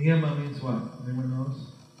 Niyama means what? Anyone knows?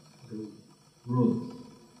 Rules.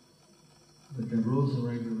 Like rules and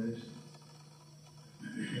regulations.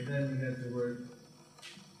 And then you get the word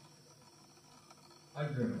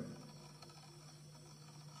agraha.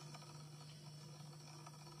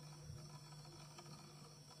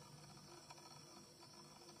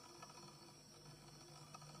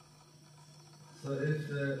 So if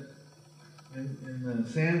in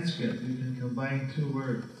Sanskrit you can combine two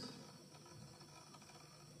words.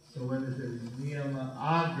 So when it says niyama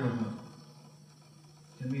agraha,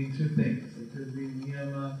 it can mean two things. It could be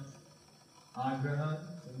niyama agraha.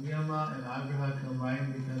 So niyama and agraha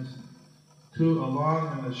combined becomes two, a long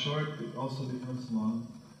and a short. It also becomes long.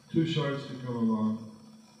 Two shorts become a long.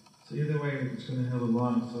 So either way, it's going to have a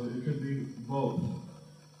long. So it could be both.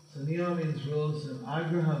 So niyama means rules, and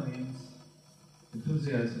agraha means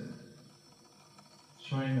enthusiasm.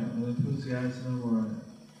 Showing an enthusiasm or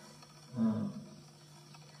an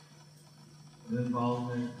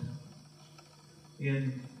involvement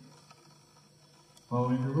in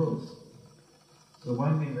following the rules. So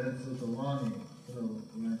one thing that's a longing,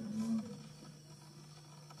 longing.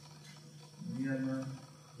 Niyama,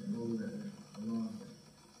 over there, along there.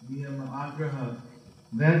 Niyama agraha,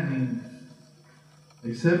 that means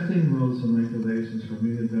accepting rules and regulations for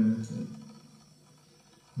immediate benefit,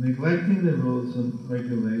 neglecting the rules and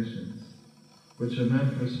regulations which are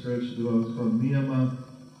meant for spiritual devotees, called niyama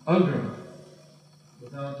agraha,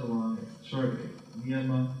 without the long a, short a,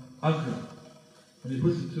 niyama agraha. When you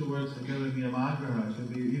put the two words together, niyama agraha, it could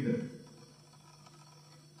be either.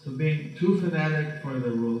 So being too fanatic for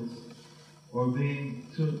the rules, or being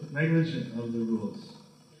too negligent of the rules,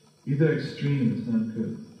 either extreme is not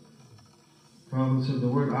good. Prabhupada said the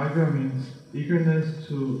word agraha means eagerness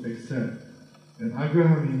to accept, and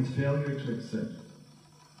agraha means failure to accept.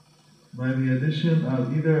 By the addition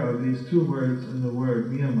of either of these two words in the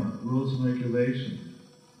word niyama, rules and regulations,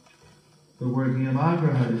 the word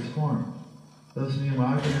niyamagraha is formed. Thus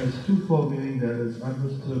niyamagraha has twofold meaning that is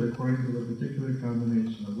understood according to the particular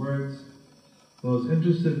combination of words. Those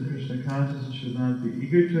interested in Krishna consciousness should not be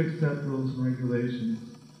eager to accept rules and regulations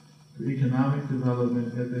for economic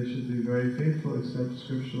development, yet they should be very faithful to accept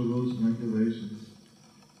scriptural rules and regulations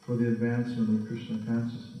for the advancement of Krishna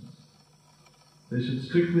consciousness. They should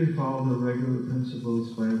strictly follow the regular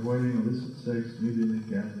principles by avoiding illicit sex, meeting and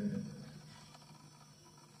gathering.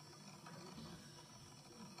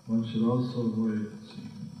 One should also avoid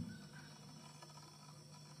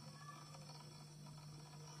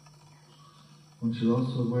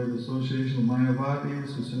association with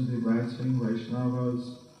Mayavadis who simply blaspheme,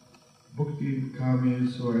 Vaishnavas, Bhukti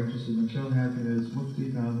Kamis who are interested in material happiness,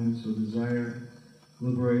 Mukti Kamis who desire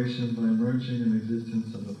liberation by emerging in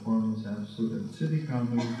existence of the formless absolute, and Siddhi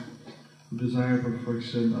Kamis who desire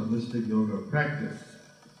perfection of mystic yoga practice.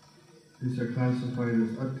 These are classified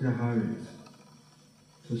as Atyaharis.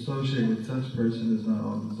 To associate with such person is not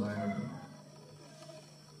all desirable.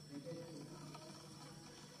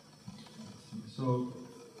 So,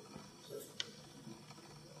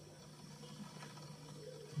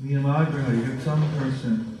 Niyamagraha, you get some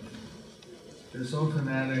person, they're so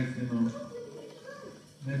fanatic,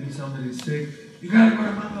 maybe somebody's sick, you gotta go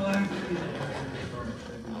to Mangalam, they're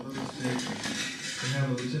really sick, they have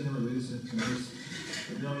a legitimate reason to just,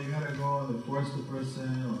 you gotta go and force the person,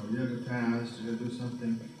 or you have to fast, you gotta do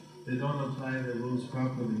something. They don't apply the rules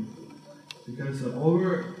properly. Because the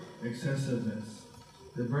over-excessiveness,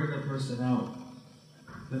 they burn the person out.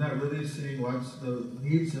 They're not really seeing what's the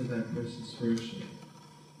needs of that person spiritually.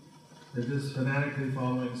 They're just fanatically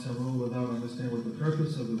following some rule without understanding what the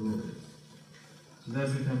purpose of the rule is. So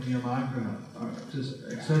that becomes niyamagraha, just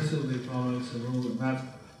excessively following some rule, not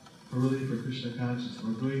really for Krishna consciousness,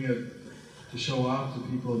 or doing it to show off to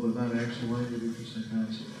people but not actually wanting to be Krishna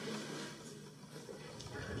conscious.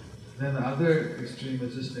 Then the other extreme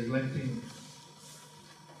is just neglecting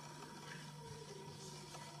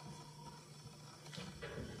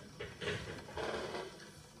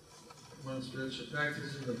one spiritual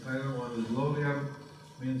practices. The final one is lovyam,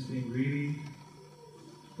 means being greedy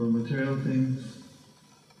for material things,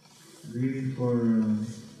 greedy for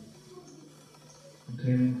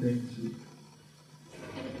obtaining things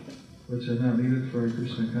which are not needed for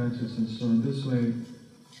Krishna consciousness. So in this way,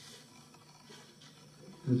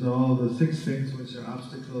 there's all the 6 things which are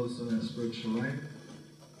obstacles in our spiritual life.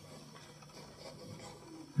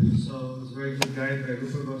 So it's a very good guide by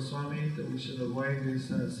Rupa Goswami that we should avoid these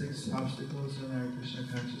 6 obstacles in our Krishna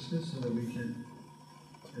consciousness so that we can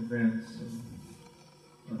advance.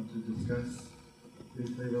 To discuss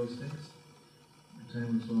briefly those things. Our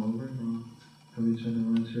time is well over. Now, Kavichandra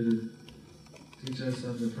wants here to teach us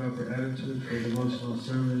on the proper attitude for devotional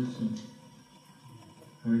service and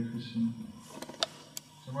Hare Krishna.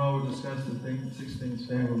 Tomorrow we'll discuss the 6 things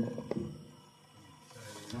favorable.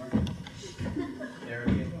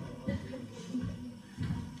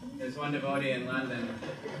 There's one devotee in London,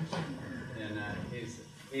 and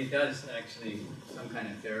he does actually some kind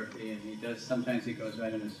of therapy, and sometimes he goes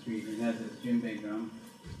right on the street, he has his djembe drum,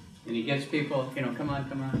 and he gets people, come on,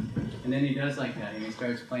 come on, and then he does like that, and he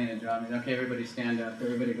starts playing a drum, and okay, everybody stand up,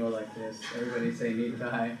 everybody go like this, everybody say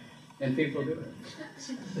Nitai, and people do it.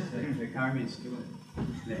 The Karmis do it.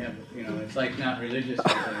 They have, it's like not religious or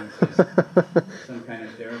anything, it's just some kind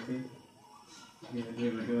of therapy. We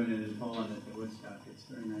were doing it in Poland at the Woodstock. It's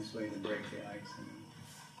a very nice way to break the ice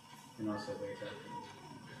and also wake up.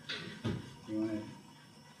 You want to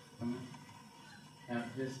come on?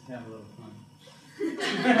 Just have a little fun.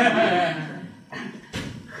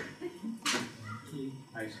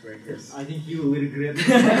 Icebreakers. I think you will regret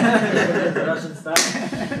the Russian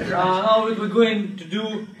style. Now we're going to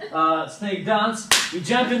do snake dance. We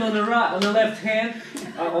jump in on the left hand,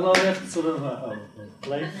 on the left sort of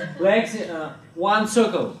legs, one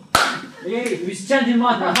circle. Okay, we stand in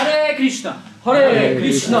mantra. Hare Krishna, Hare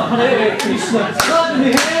Krishna, Hare Krishna. Start in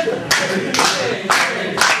the hand.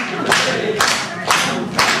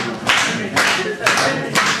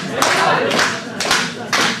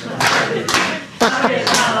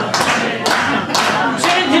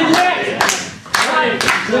 Changing leg. Right.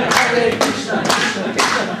 Hare Krishna, Krishna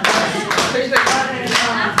Krishna.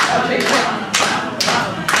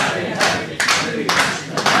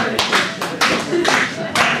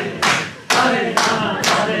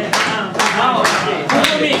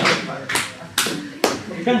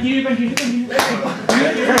 Continue.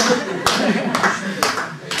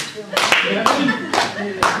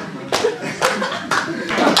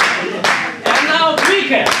 And now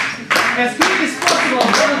quicker, as quick as possible.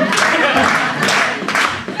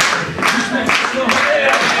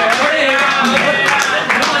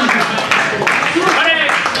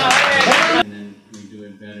 And then we do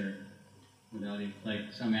it better without it. Like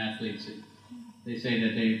some athletes, they say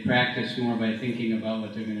that they practice more by thinking about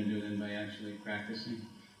what they're going to do than by actually practicing.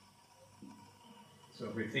 So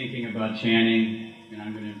if we're thinking about chanting, and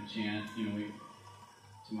I'm going to chant,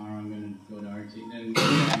 tomorrow I'm going to go to Arti, then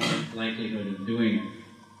we're more likelihood of doing it.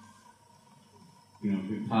 If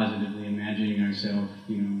we're positively imagining ourselves,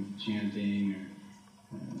 chanting or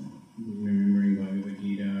remembering Bhagavad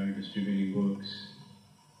Gita or distributing books.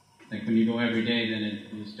 Like when you go every day, then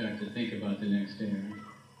you start to think about the next day, right?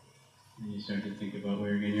 And you start to think about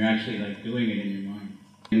where you're actually like doing it in your mind.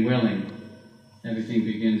 And willing, everything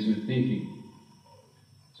begins with thinking.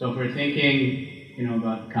 So if we're thinking,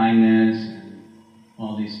 about kindness and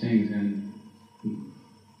all these things, then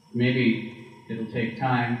maybe it'll take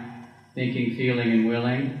time, thinking, feeling, and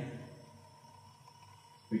willing.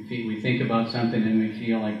 We think about something and we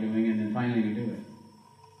feel like doing it, and then finally we do it.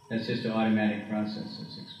 That's just an automatic process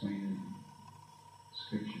that's explained in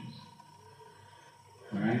scriptures.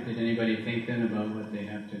 Alright, did anybody think then about what they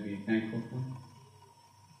have to be thankful for?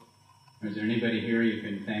 Or is there anybody here you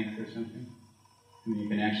can thank for something? I mean, you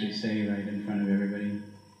can actually say right in front of everybody,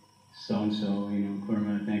 so-and-so,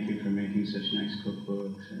 Kurma, thank you for making such nice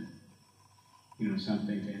cookbooks, or,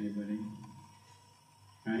 something to anybody.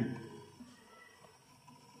 Right?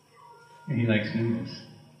 He likes noodles.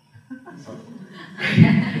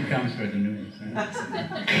 He comes for the noodles, right?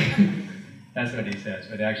 That's what he says,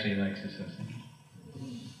 but actually he likes association.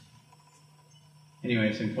 Anyway,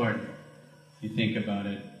 it's important. You think about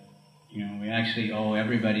it, we actually owe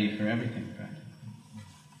everybody for everything, practically.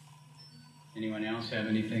 Anyone else have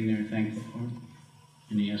anything they're thankful for?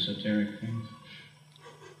 Any esoteric things?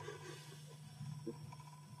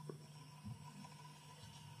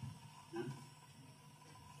 No?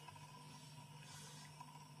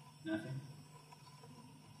 Nothing?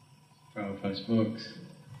 Prabhupada's books.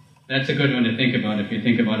 That's a good one to think about if you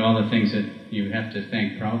think about all the things that you have to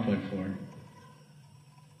thank Prabhupada for.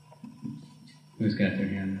 Who's got their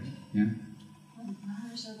hand up? Yeah?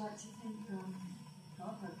 Maharaj, I'd like to thank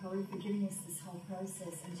Prabhupada probably for giving us this whole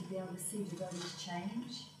process and to be able to see devotees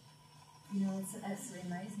change. It's absolutely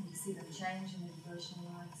amazing to see them change in their devotional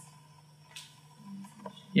lives.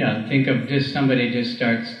 Yeah, think of somebody just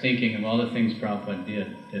starts thinking of all the things Prabhupada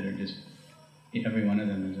did that are just, every one of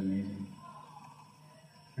them is amazing.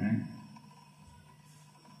 Right?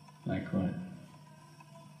 Like what?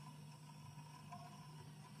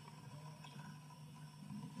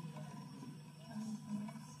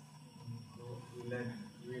 We led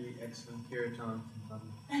really excellent kirtan in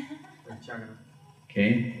London, with Jagannath.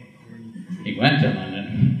 Okay. He went to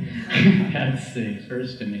London. That's the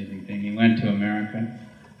first amazing thing. He went to America.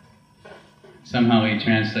 Somehow he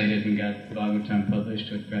translated and got Bhagavatam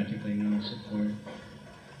published with practically no support.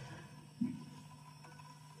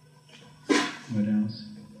 What else?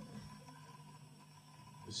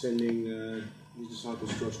 Sending his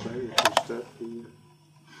disciples to Australia to start the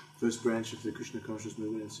first branch of the Krishna conscious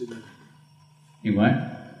movement in Sydney. He what?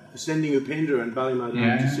 Sending Upendra and Bali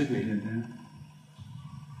Madhav to Sydney. He did that.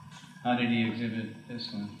 How did he exhibit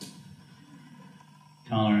this one?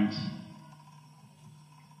 Tolerance.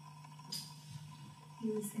 He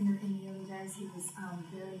was, in the early days, he was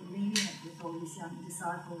very lenient with all his young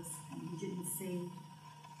disciples, and he didn't see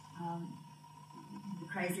the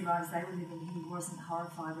crazy lives they were living. He wasn't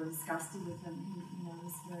horrified or disgusted with them. He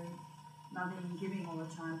was very loving and giving all the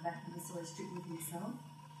time back. He was sort of strict with himself.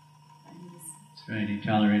 And he was... That's right, he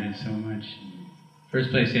tolerated so much. First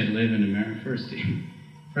place he had to live in America. First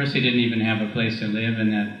he didn't even have a place to live in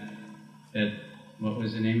that what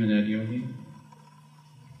was the name of that yogi?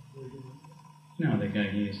 No, the guy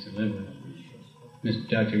he used to live with.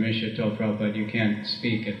 Dr. Mishra told Prabhupada, you can't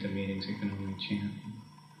speak at the meetings, you can only chant.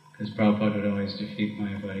 Because Prabhupada would always defeat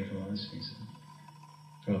Mayavadi philosophy. So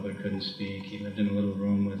Prabhupada couldn't speak. He lived in a little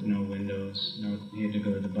room with no windows. He had to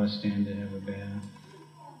go to the bus stand to have a bath.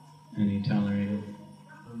 And he tolerated.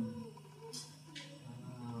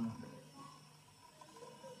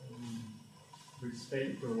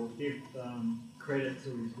 Respect or give credit to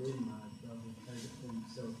his Guru Maharaj rather than take it for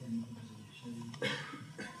himself and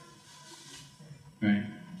Right.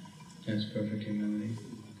 That's perfect humility.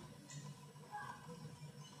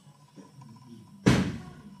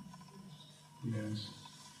 Yes.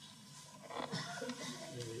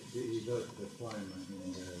 You got the poem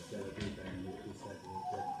in the Jagadita in which he said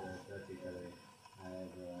that practically I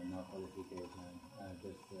have no qualification,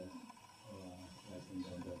 just writing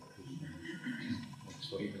down the Krishna.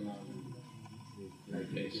 Speak aloud. Like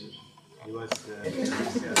faces. He was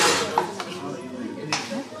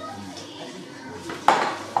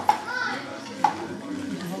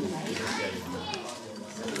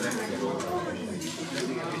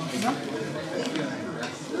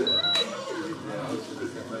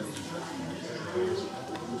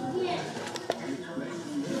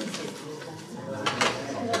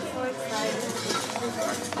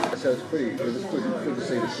So it's pretty. It was good to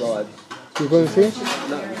see the slides. You going to see?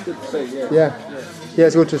 No, it's good to see. Yeah,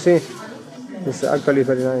 it's good to see. It's actually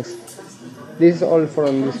very nice. This is all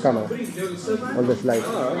from this camera, all the slides.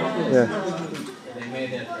 Yeah. They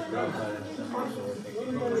made that for Prabhupada and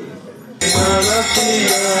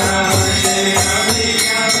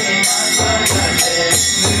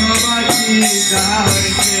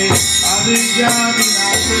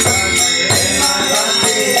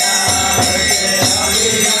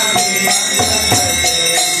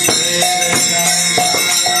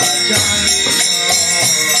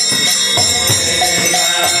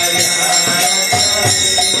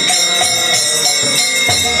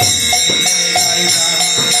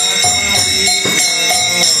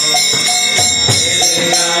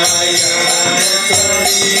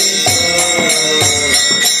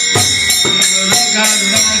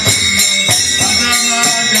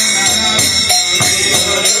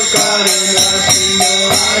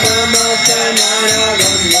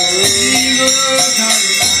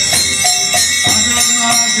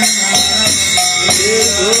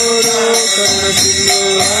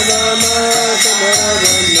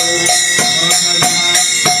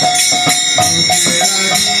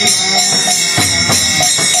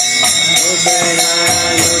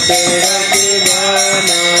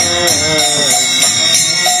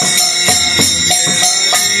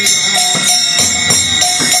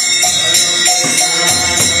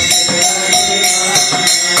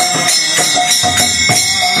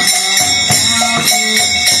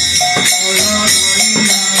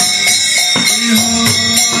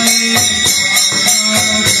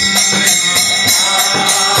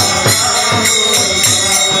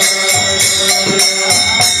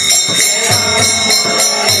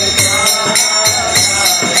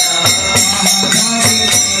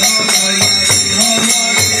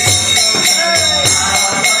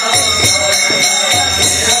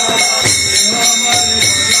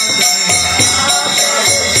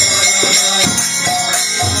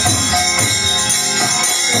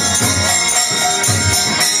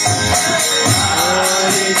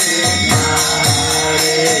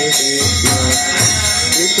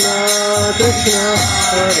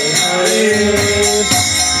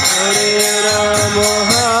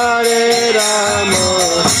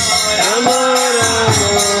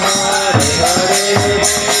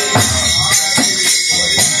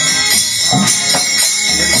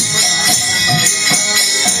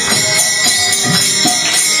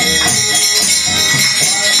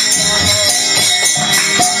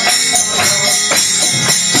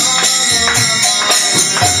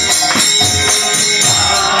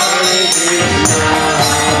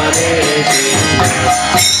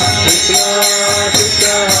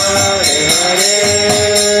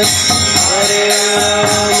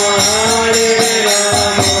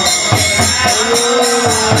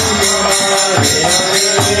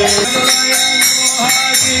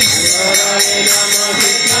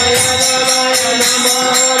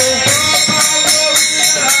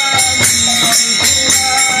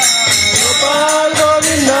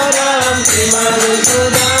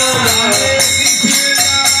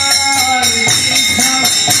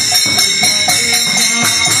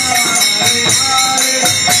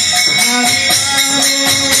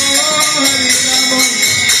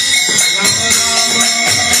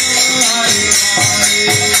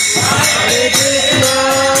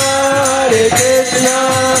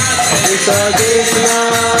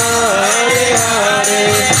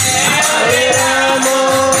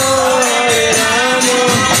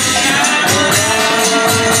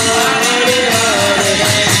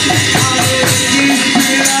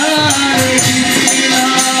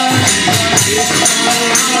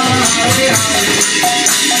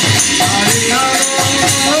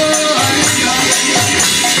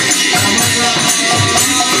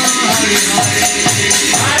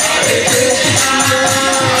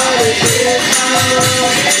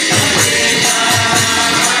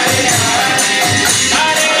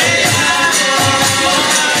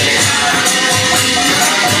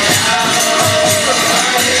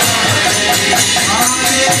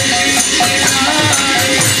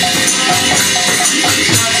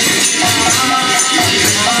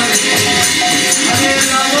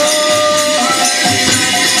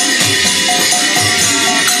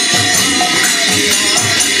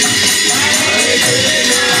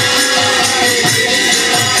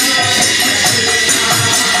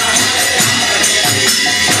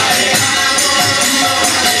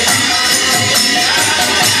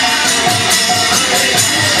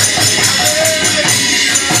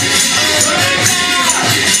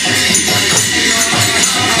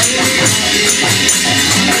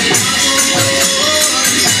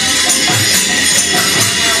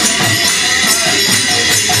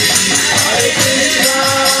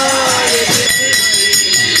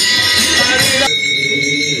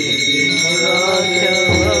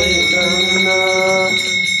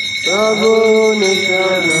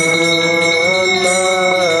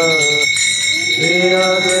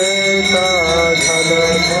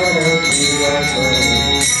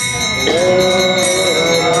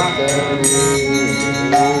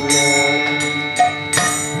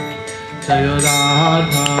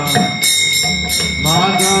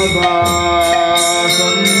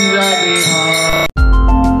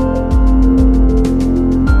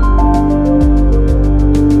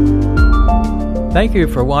Thank you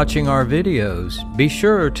for watching our videos. Be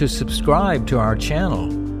sure to subscribe to our channel.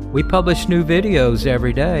 We publish new videos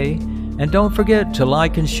every day. And don't forget to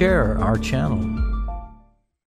like and share our channel.